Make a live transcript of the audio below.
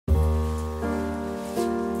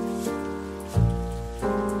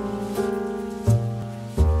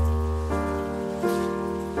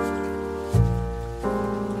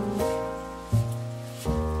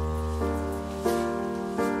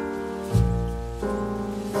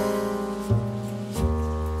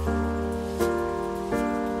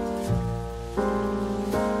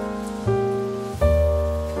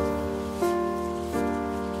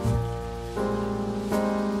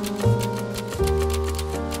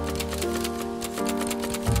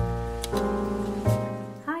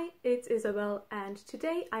Isabel, and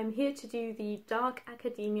today I'm here to do the Dark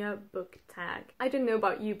Academia book tag. I don't know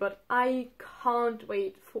about you, but I can't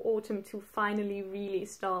wait for autumn to finally really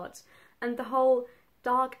start, and the whole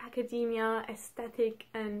Dark Academia aesthetic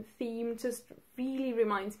and theme just really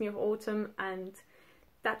reminds me of autumn, and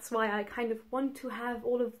that's why I kind of want to have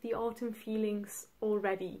all of the autumn feelings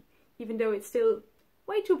already, even though it's still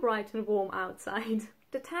way too bright and warm outside.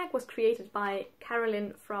 The tag was created by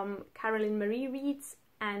Carolyn from Carolyn Marie Reads,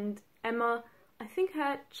 and Emma, I think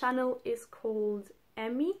her channel is called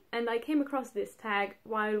Emmy, and I came across this tag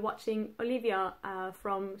while watching Olivia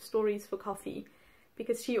from Stories for Coffee,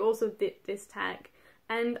 because she also did this tag,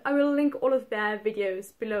 and I will link all of their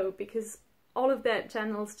videos below because all of their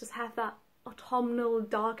channels just have that autumnal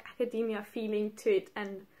dark academia feeling to it,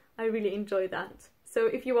 and I really enjoy that. So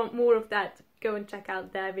if you want more of that, go and check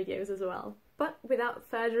out their videos as well. But without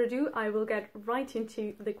further ado, I will get right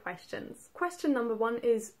into the questions. Question number 1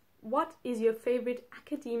 is, what is your favourite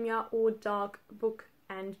academia or dark book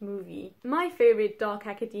and movie? My favourite dark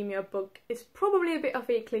academia book is probably a bit of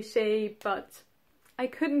a cliche, but I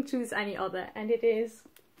couldn't choose any other, and it is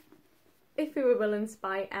If We Were Villains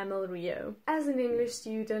by Amel Rio. As an English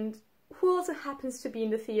student who also happens to be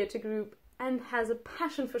in the theatre group and has a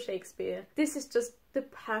passion for Shakespeare, this is just the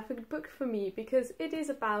perfect book for me, because it is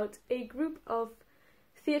about a group of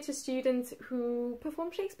theatre students who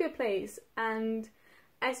perform Shakespeare plays, and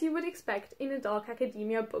as you would expect in a dark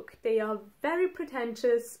academia book, they are very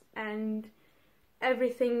pretentious and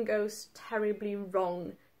everything goes terribly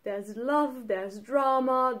wrong. There's love, there's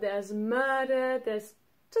drama, there's murder, there's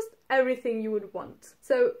just everything you would want.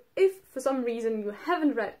 So if for some reason you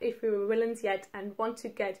haven't read If We Were Villains yet and want to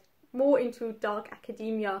get more into dark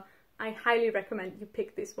academia, I highly recommend you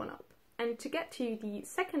pick this one up. And to get to the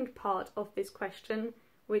second part of this question,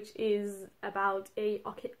 which is about a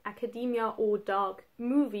academia or dark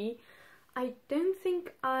movie, I don't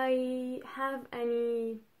think I have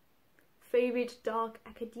any favourite dark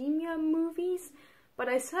academia movies, but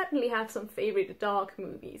I certainly have some favourite dark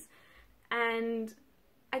movies. And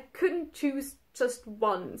I couldn't choose just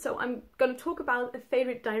one, so I'm gonna talk about a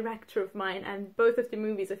favourite director of mine and both of the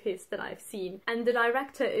movies of his that I've seen. And the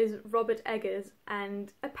director is Robert Eggers,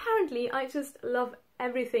 and apparently I just love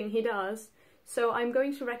everything he does, so I'm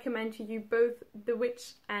going to recommend to you both The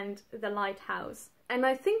Witch and The Lighthouse. And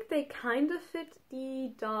I think they kind of fit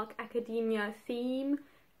the dark academia theme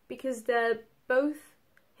because they're both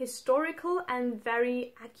historical and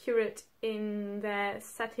very accurate in their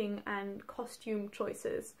setting and costume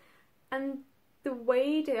choices. And the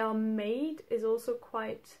way they are made is also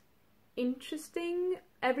quite interesting.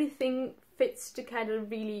 Everything fits together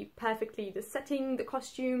really perfectly. The setting, the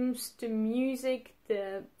costumes, the music,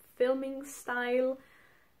 the filming style.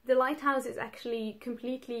 The Lighthouse is actually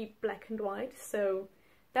completely black and white, so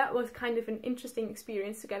that was kind of an interesting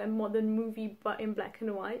experience to get a modern movie but in black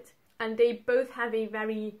and white. And they both have a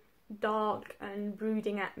very dark and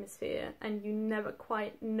brooding atmosphere, and you never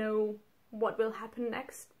quite know what will happen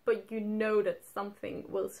next, but you know that something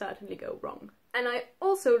will certainly go wrong. And I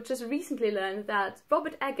also just recently learned that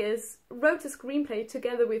Robert Eggers wrote a screenplay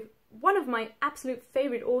together with one of my absolute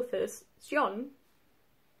favourite authors, John.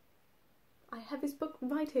 I have his book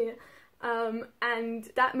right here. And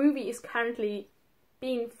that movie is currently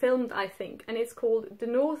being filmed, I think, and it's called The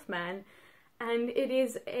Northman, and it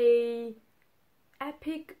is a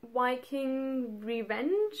epic Viking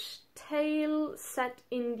revenge tale set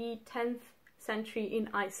in the 10th century in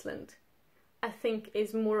Iceland, I think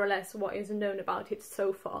is more or less what is known about it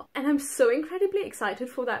so far. And I'm so incredibly excited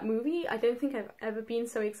for that movie. I don't think I've ever been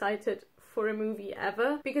so excited for a movie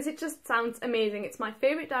ever, because it just sounds amazing. It's my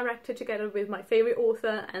favourite director together with my favourite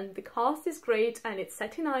author, and the cast is great, and it's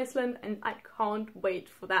set in Iceland, and I can't wait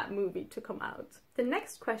for that movie to come out. The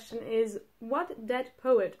next question is, what dead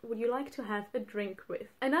poet would you like to have a drink with?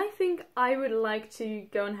 And I think I would like to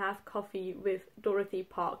go and have coffee with Dorothy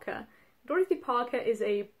Parker. Dorothy Parker is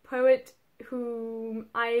a poet whom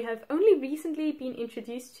I have only recently been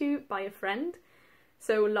introduced to by a friend.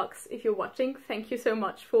 So Lux, if you're watching, thank you so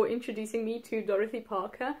much for introducing me to Dorothy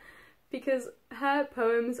Parker, because her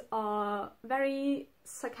poems are very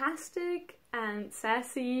sarcastic and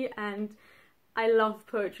sassy, and I love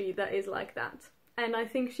poetry that is like that. And I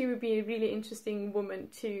think she would be a really interesting woman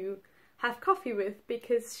to have coffee with,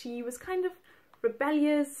 because she was kind of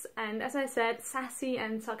rebellious and, as I said, sassy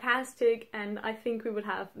and sarcastic, and I think we would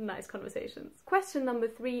have nice conversations. Question number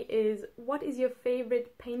 3 is, what is your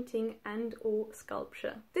favourite painting and or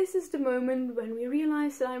sculpture? This is the moment when we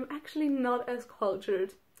realise that I'm actually not as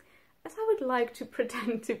cultured as I would like to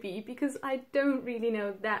pretend to be, because I don't really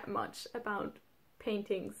know that much about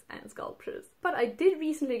paintings and sculptures. But I did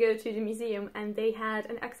recently go to the museum and they had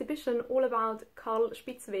an exhibition all about Karl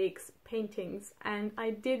Spitzweg's paintings, and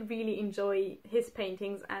I did really enjoy his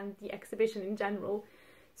paintings and the exhibition in general.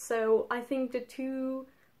 So I think the two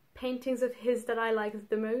paintings of his that I like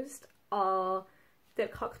the most are Der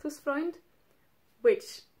Kaktusfreund,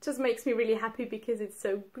 which just makes me really happy because it's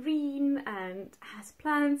so green and has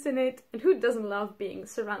plants in it, and who doesn't love being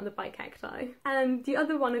surrounded by cacti? And the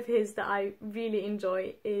other one of his that I really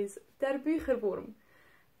enjoy is Der Bücherwurm.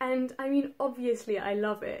 And I mean, obviously I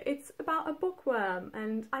love it. It's about a bookworm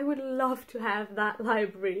and I would love to have that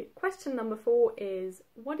library. Question number 4 is,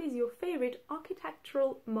 what is your favourite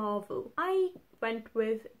architectural marvel? I went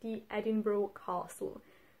with the Edinburgh Castle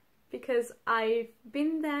because I've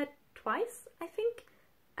been there twice, I think,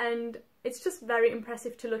 and it's just very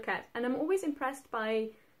impressive to look at. And I'm always impressed by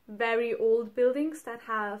very old buildings that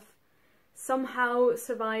have somehow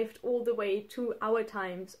survived all the way to our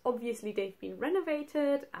times. Obviously they've been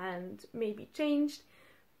renovated and maybe changed,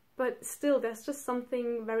 but still there's just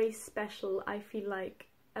something very special, I feel like,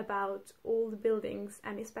 about old buildings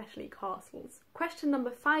and especially castles. Question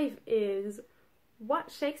number 5 is, what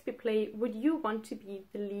Shakespeare play would you want to be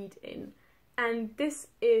the lead in? And this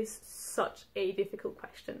is such a difficult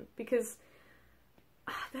question because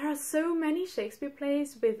there are so many Shakespeare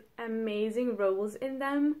plays with amazing roles in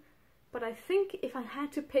them, but I think if I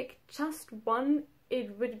had to pick just one,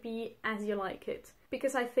 it would be As You Like It,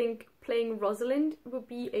 because I think playing Rosalind would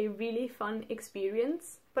be a really fun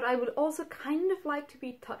experience. But I would also kind of like to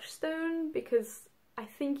be Touchstone because I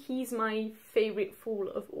think he's my favourite fool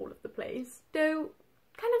of all of the plays. Though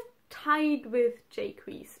kind of tied with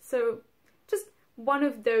Jaques, so just one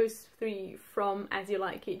of those 3 from As You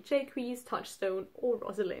Like It: Jaques, Touchstone or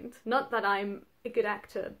Rosalind. Not that I'm a good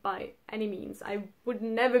actor by any means, I would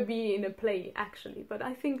never be in a play actually, but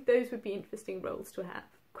I think those would be interesting roles to have.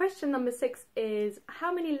 Question number 6 is,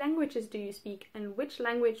 how many languages do you speak and which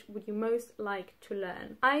language would you most like to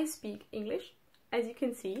learn? I speak English, as you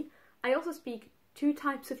can see. I also speak 2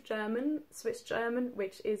 types of German, Swiss German,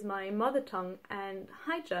 which is my mother tongue, and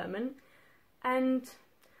High German, and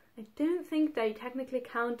I don't think they technically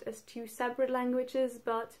count as 2 separate languages,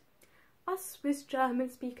 but us Swiss German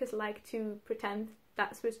speakers like to pretend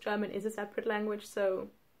that Swiss German is a separate language, so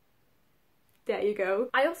there you go.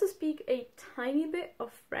 I also speak a tiny bit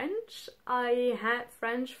of French. I had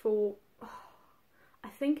French for, I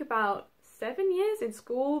think about 7 years in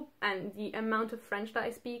school, and the amount of French that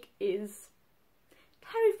I speak is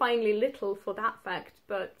terrifyingly little for that fact,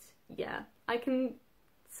 but yeah, I can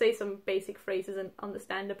say some basic phrases and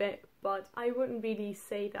understand a bit, but I wouldn't really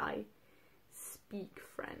say that I speak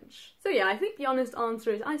French. So yeah, I think the honest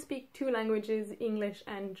answer is I speak 2 languages, English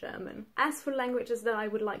and German. As for languages that I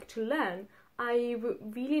would like to learn, I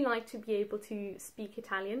would really like to be able to speak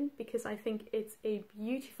Italian because I think it's a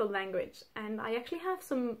beautiful language, and I actually have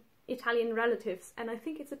some Italian relatives and I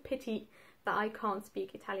think it's a pity that I can't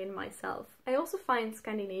speak Italian myself. I also find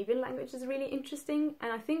Scandinavian languages really interesting,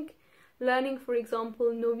 and I think learning, for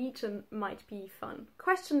example, Norwegian might be fun.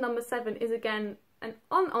 Question number 7 is again an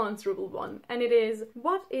unanswerable one, and it is,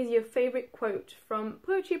 what is your favourite quote from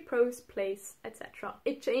poetry, prose, plays, etc.?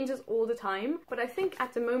 It changes all the time, but I think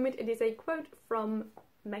at the moment it is a quote from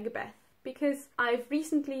Macbeth, because I've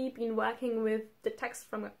recently been working with the text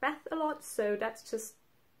from Macbeth a lot, so that's just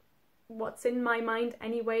what's in my mind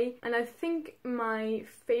anyway. And I think my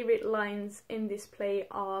favourite lines in this play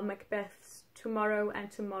are Macbeth's "Tomorrow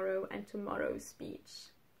and tomorrow and tomorrow"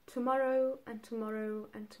 speech. Tomorrow and tomorrow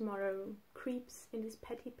and tomorrow creeps in this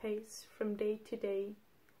petty pace from day to day,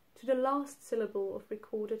 to the last syllable of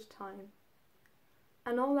recorded time.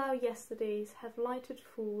 And all our yesterdays have lighted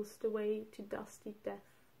fools the way to dusty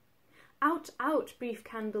death. Out, out, brief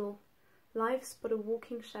candle, life's but a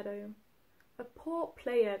walking shadow, a poor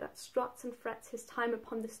player that struts and frets his time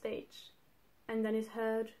upon the stage, and then is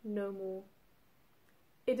heard no more.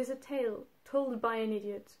 It is a tale told by an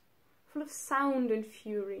idiot, full of sound and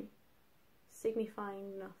fury,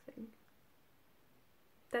 signifying nothing.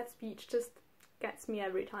 That speech just gets me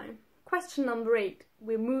every time. Question number 8.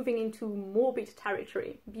 We're moving into morbid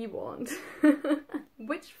territory. Be warned.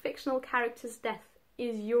 Which fictional character's death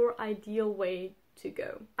is your ideal way to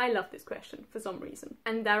go? I love this question for some reason.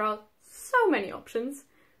 And there are so many options,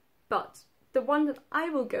 but the one that I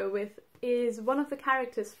will go with is one of the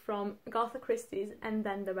characters from Agatha Christie's And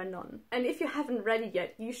Then There Were None. And if you haven't read it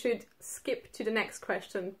yet, you should skip to the next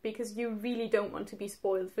question because you really don't want to be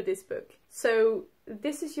spoiled for this book. So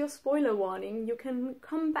this is your spoiler warning. You can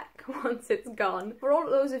come back once it's gone. For all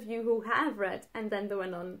those of you who have read And Then There Were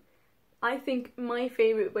None, I think my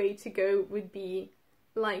favourite way to go would be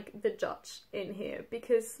like the judge in here,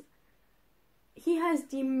 because he has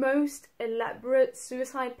the most elaborate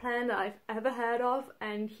suicide plan that I've ever heard of,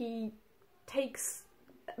 and he takes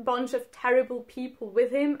a bunch of terrible people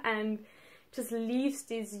with him and just leaves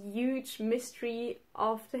this huge mystery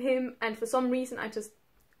after him, and for some reason I just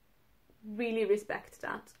really respect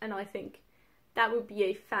that, and I think that would be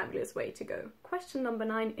a fabulous way to go. Question number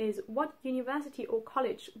 9 is, what university or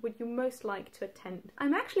college would you most like to attend?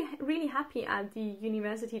 I'm actually really happy at the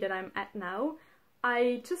university that I'm at now.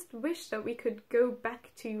 I just wish that we could go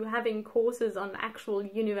back to having courses on actual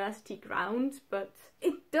university ground, but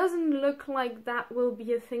it doesn't look like that will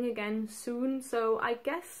be a thing again soon, so I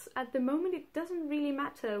guess at the moment it doesn't really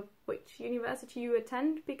matter which university you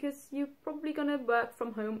attend, because you're probably gonna work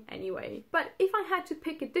from home anyway. But if I had to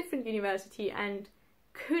pick a different university and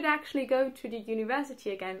could actually go to the university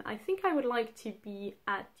again, I think I would like to be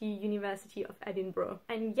at the University of Edinburgh.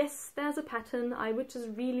 And yes, there's a pattern, I would just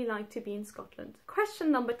really like to be in Scotland.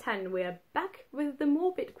 Question number 10, we're back with the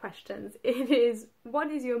morbid questions. It is,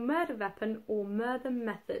 what is your murder weapon or murder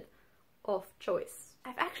method of choice?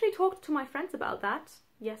 I've actually talked to my friends about that.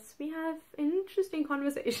 Yes, we have interesting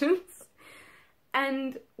conversations.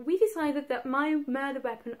 And we decided that my murder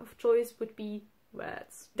weapon of choice would be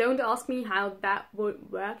words. Don't ask me how that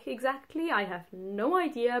would work exactly, I have no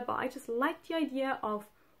idea, but I just like the idea of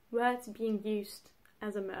words being used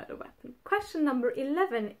as a murder weapon. Question number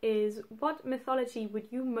 11 is, what mythology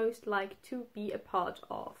would you most like to be a part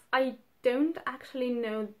of? I don't actually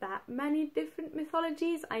know that many different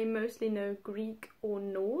mythologies, I mostly know Greek or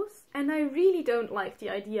Norse, and I really don't like the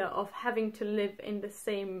idea of having to live in the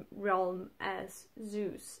same realm as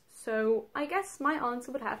Zeus, so I guess my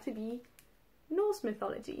answer would have to be Norse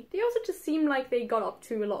mythology. They also just seem like they got up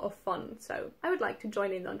to a lot of fun, so I would like to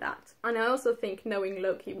join in on that. And I also think knowing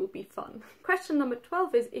Loki would be fun. Question number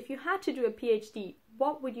 12 is, if you had to do a PhD,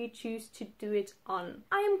 what would you choose to do it on?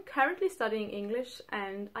 I am currently studying English,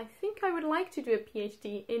 and I think I would like to do a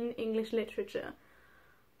PhD in English literature.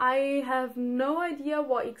 I have no idea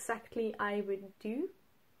what exactly I would do.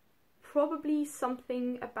 Probably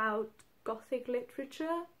something about Gothic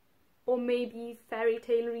literature, or maybe fairy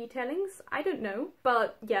tale retellings, I don't know.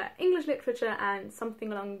 But yeah, English literature and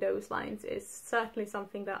something along those lines is certainly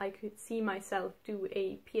something that I could see myself do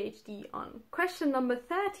a PhD on. Question number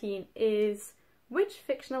 13 is, which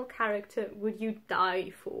fictional character would you die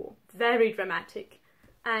for? Very dramatic.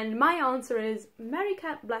 And my answer is Mary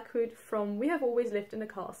Cat Blackwood from We Have Always Lived in a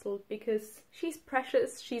Castle, because she's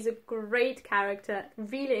precious, she's a great character,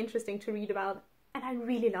 really interesting to read about, and I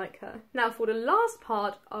really like her. Now for the last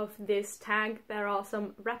part of this tag, there are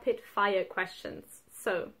some rapid fire questions.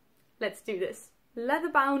 So let's do this.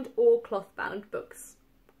 Leather-bound or cloth-bound books?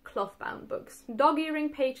 Cloth-bound books. Dog earring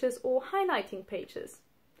pages or highlighting pages?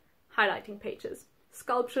 Highlighting pages.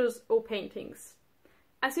 Sculptures or paintings?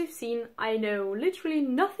 As you've seen, I know literally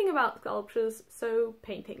nothing about sculptures, so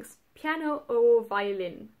paintings. Piano or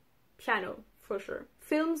violin? Piano, for sure.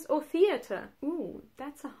 Films or theatre? Ooh,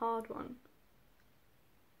 that's a hard one.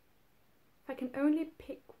 I can only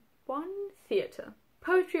pick one, theatre.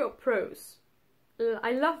 Poetry or prose?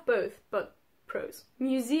 I love both, but prose.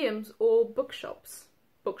 Museums or bookshops?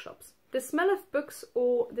 Bookshops. The smell of books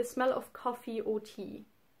or the smell of coffee or tea?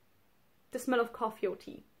 The smell of coffee or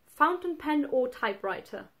tea. Fountain pen or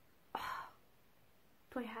typewriter? Oh,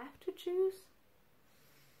 do I have to choose?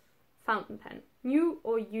 Fountain pen. New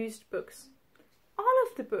or used books? All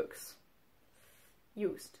of the books.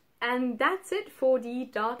 Used. And that's it for the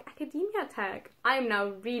Dark Academia tag. I am now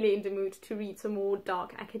really in the mood to read some more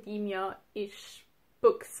Dark Academia-ish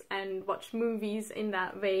books and watch movies in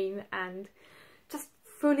that vein and just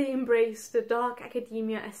fully embrace the Dark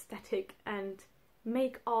Academia aesthetic and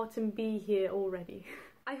make autumn be here already.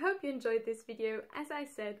 I hope you enjoyed this video. As I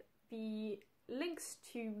said, the links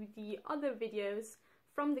to the other videos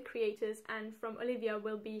from the creators and from Olivia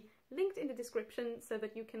will be linked in the description so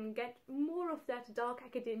that you can get more of that Dark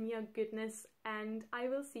Academia goodness, and I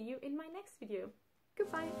will see you in my next video.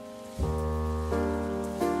 Goodbye!